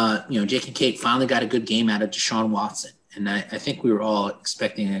then, Jake and Kate finally got a good game out of Deshaun Watson. And I think we were all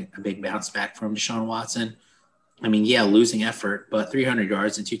expecting a big bounce back from Deshaun Watson. I mean, yeah, losing effort, but 300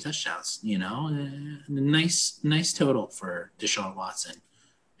 yards and 2 touchdowns, nice total for Deshaun Watson.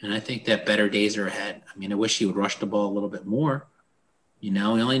 And I think that better days are ahead. I mean, I wish he would rush the ball a little bit more.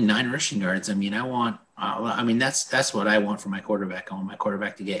 Only 9 rushing yards. I mean, that's what I want for my quarterback. I want my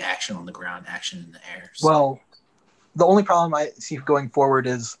quarterback to get action on the ground, action in the air. So. Well, the only problem I see going forward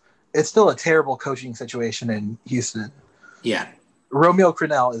is it's still a terrible coaching situation in Houston. Yeah. Romeo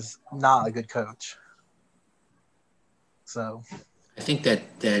Crennel is not a good coach. So I think that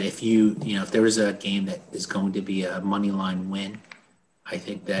if if there was a game that is going to be a money line win, I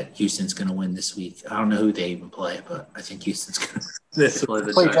think that Houston's going to win this week. I don't know who they even play, but I think Houston's going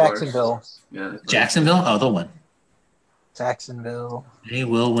to play Jacksonville. Yeah, Jacksonville? Oh, they'll win. Jacksonville. They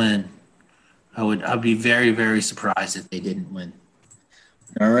will win. I'd be very, very surprised if they didn't win.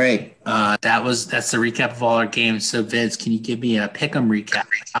 All right. That's the recap of all our games. So Vince, can you give me a pick'em recap?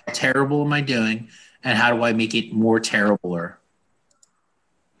 How terrible am I doing? And how do I make it more terribler?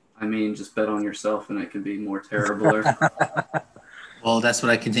 I mean, just bet on yourself and it can be more terribler. Well, that's what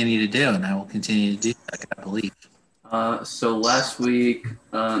I continue to do, and I will continue to do that, I believe. So last week,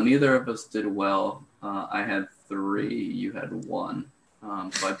 neither of us did well. I had 3. You had 1.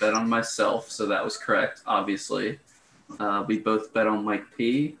 So I bet on myself, so that was correct, obviously. We both bet on Mike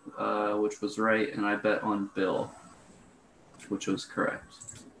P, which was right, and I bet on Bill, which was correct.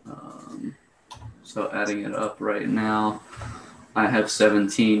 So adding it up right now, I have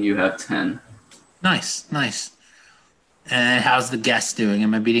 17, you have 10. Nice. And how's the guests doing?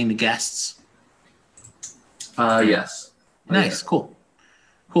 Am I beating the guests? Yes. Nice, cool.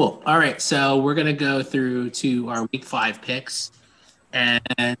 All right, so we're going to go through to our Week 5 picks. And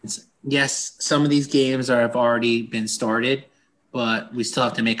yes, some of these games have already been started, but we still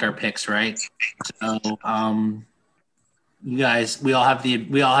have to make our picks, right? So, you guys, we all have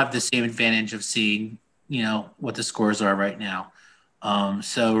the same advantage of seeing, what the scores are right now.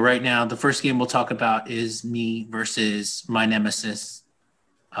 So right now, the first game we'll talk about is me versus my nemesis,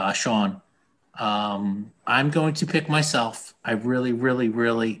 Sean. I'm going to pick myself. I really, really,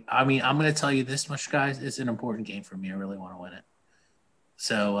 really. I mean, I'm going to tell you this much, guys. It's an important game for me. I really want to win it.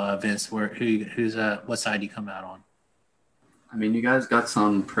 So, Vince, what side do you come out on? I mean, you guys got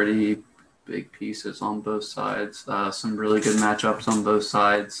some pretty big pieces on both sides. Some really good matchups on both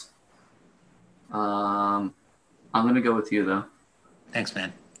sides. I'm going to go with you, though. Thanks,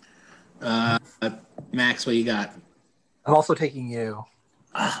 man. Max, what you got? I'm also taking you.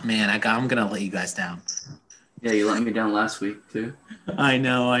 Oh, man, I'm going to let you guys down. Yeah, you let me down last week, too. I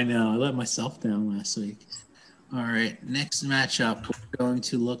know. I let myself down last week. All right, next matchup, we're going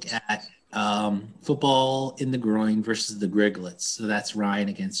to look at football in the groin versus the Griglets. So that's Ryan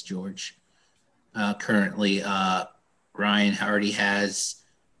against George. Currently, Ryan already has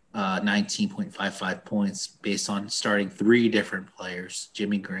 19.55 points based on starting 3 different players: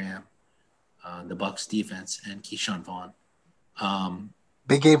 Jimmy Graham, the Bucs defense, and Keyshawn Vaughn.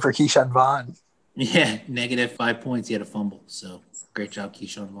 Big game for Keyshawn Vaughn. Yeah, -5 points. He had a fumble. So great job,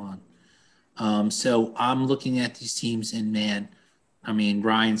 Keyshawn Vaughn. So I'm looking at these teams, and man, I mean,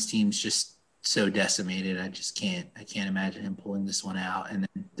 Ryan's team's just so decimated. I can't imagine him pulling this one out. And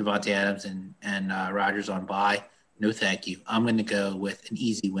then Devontae Adams and Rodgers on bye. No, thank you. I'm going to go with an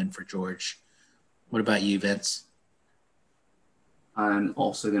easy win for George. What about you, Vince? I'm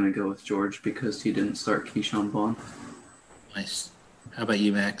also going to go with George because he didn't start Keyshawn Vaughn. Nice. How about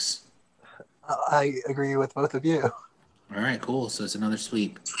you, Max? I agree with both of you. All right, cool. So it's another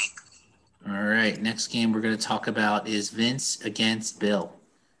sweep. All right, next game we're going to talk about is Vince against Bill.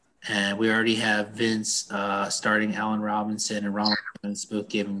 And we already have Vince starting Allen Robinson and Ronald Jones. Both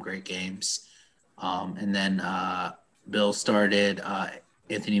gave him great games. And then Bill started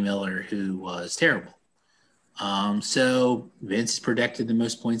Anthony Miller, who was terrible. So Vince projected the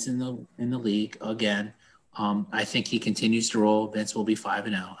most points in the league again. I think he continues to roll. Vince will be 5-0.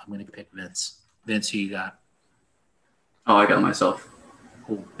 I'm going to pick Vince. Vince, who you got? Oh, I got myself.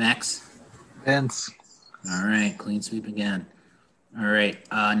 Cool. Max? Vince. All right, clean sweep again. All right,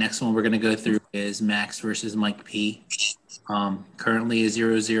 next one we're going to go through is Max versus Mike P. Currently a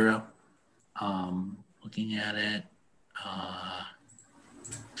 0-0. Looking at it,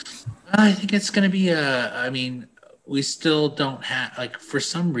 I think it's going to be we still don't have, for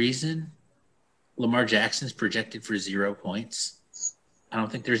some reason, Lamar Jackson's projected for 0 points. I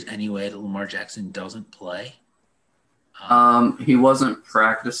don't think there's any way that Lamar Jackson doesn't play. He wasn't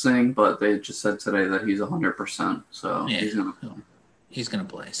practicing, but they just said today that he's 100%. So yeah, he's going to play. He's going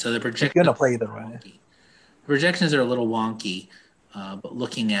to play. So the He's going to play either way. The projections are a little wonky. But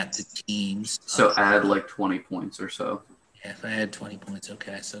looking at the teams, So add like 20 points or so. yeah, if I had 20 points,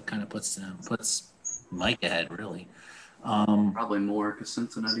 okay, so it kind of puts Mike ahead, really. Probably more because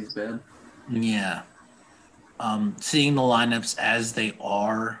Cincinnati's bad. Yeah. Seeing the lineups as they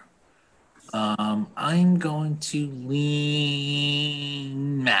are, I'm going to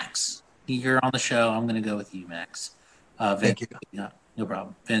lean Max. You're on the show. I'm going to go with you, Max. Vince, Thank you. Yeah, no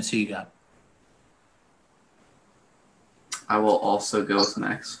problem. Vince, who you got? I will also go with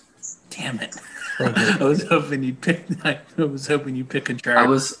Max. Damn it! Thank you. I was hoping you pick. I was hoping you pick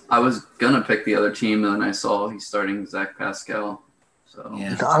Contreras. I was gonna pick the other team, and then I saw he's starting Zach Pascal. So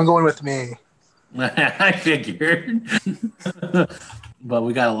Yeah, I'm going with me. I figured. But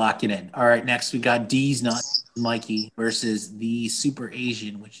we got to lock it in. All right, next we got D's Not Mikey versus the Super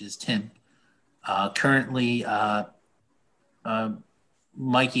Asian, which is Tim. Currently,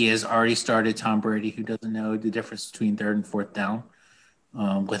 Mikey has already started Tom Brady, who doesn't know the difference between third and fourth down,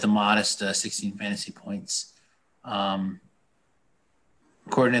 with a modest 16 fantasy points. According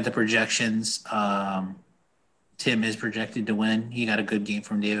to the projections, Tim is projected to win. He got a good game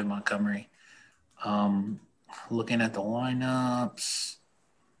from David Montgomery. Looking at the lineups,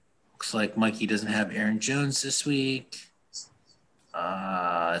 looks like Mikey doesn't have Aaron Jones this week.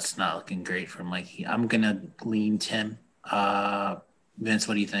 It's not looking great for Mikey. I'm gonna lean Tim. Vince,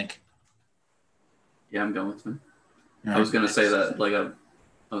 what do you think? yeah, I'm going with him. All I was right. gonna say that.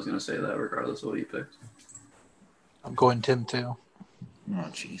 I was gonna say that regardless of what you picked. I'm going Tim too. Oh,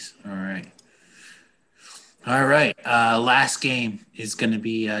 jeez. All right. Last game is going to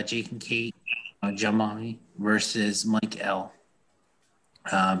be Jake and Kate, Jamami versus Mike L.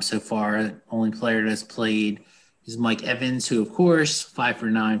 So far, the only player that's played is Mike Evans, who, of course, 5 for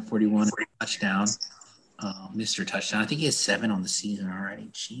 9, 41 touchdown. Mr. Touchdown. I think he has 7 on the season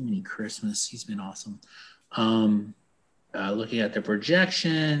already. Jiminy Christmas. He's been awesome. Looking at the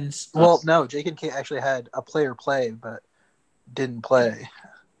projections. Well, no, Jake and Kate actually had a player play, but didn't play.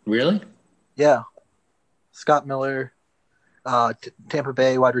 Really? Yeah. Scott Miller, Tampa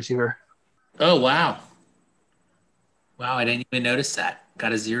Bay wide receiver. Oh, wow. Wow, I didn't even notice that.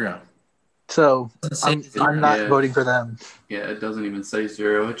 Got a 0. So Doesn't say I'm not Yeah. voting for them. Yeah, it doesn't even say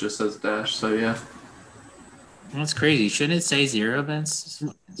 0. It just says dash. So yeah. That's crazy. Shouldn't it say 0, Vince?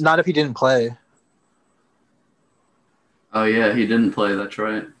 Not if he didn't play. Oh yeah, he didn't play. That's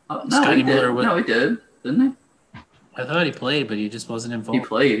right. Oh, no, Scotty he did. Miller with- No, he did, didn't I thought he played, but he just wasn't he? He involved.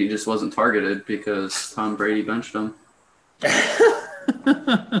 played. He just wasn't targeted because Tom Brady benched him.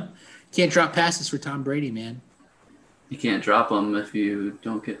 Can't drop passes for Tom Brady, man. You can't drop them if you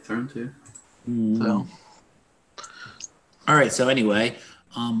don't get thrown to. So All right. So anyway,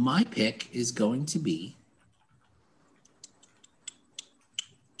 my pick is going to be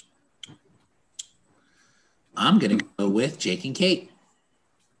I'm going to go with Jake and Kate.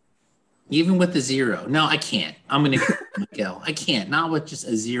 Even with the 0. No, I can't. I'm going to go with Miguel. I can't. Not with just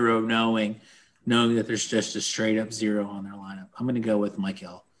a 0 knowing that there's just a straight up 0 on their lineup. I'm going to go with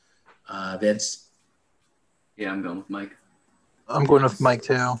Michael. Vince? Yeah, I'm going with Mike. I'm going with Mike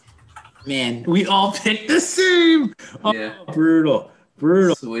too. Man, we all picked the same. Oh, Yeah. brutal.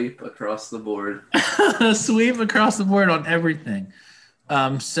 Sweep across the board. Sweep across the board on everything.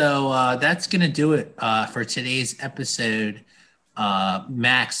 So that's going to do it for today's episode.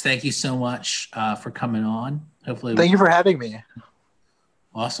 Max, thank you so much for coming on. Hopefully, Thank you for having me.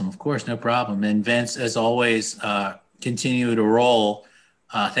 Awesome. Of course, no problem. And Vince, as always, continue to roll.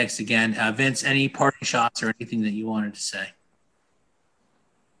 Thanks again. Vince, any parting shots or anything that you wanted to say?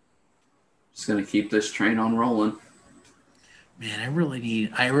 Just gonna keep this train on rolling. Man, I really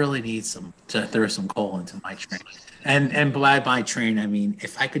need to throw some coal into my train. And by my train, I mean,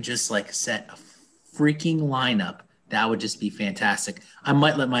 if I could just like set a freaking lineup, that would just be fantastic. I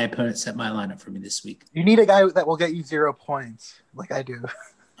might let my opponent set my lineup for me this week. You need a guy that will get you 0 points, like I do.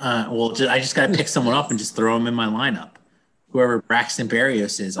 I just got to pick someone up and just throw him in my lineup. Whoever Braxton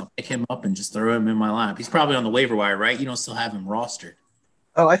Berrios is, I'll pick him up and just throw him in my lineup. He's probably on the waiver wire, right? You don't still have him rostered.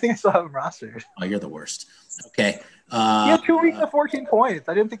 Oh, I think I still have him rostered. Oh, you're the worst. Okay. He had 2 weeks of 14 points.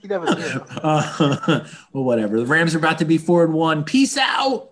 I didn't think he'd have a 0. Well, whatever. The Rams are about to be 4-1. Peace out.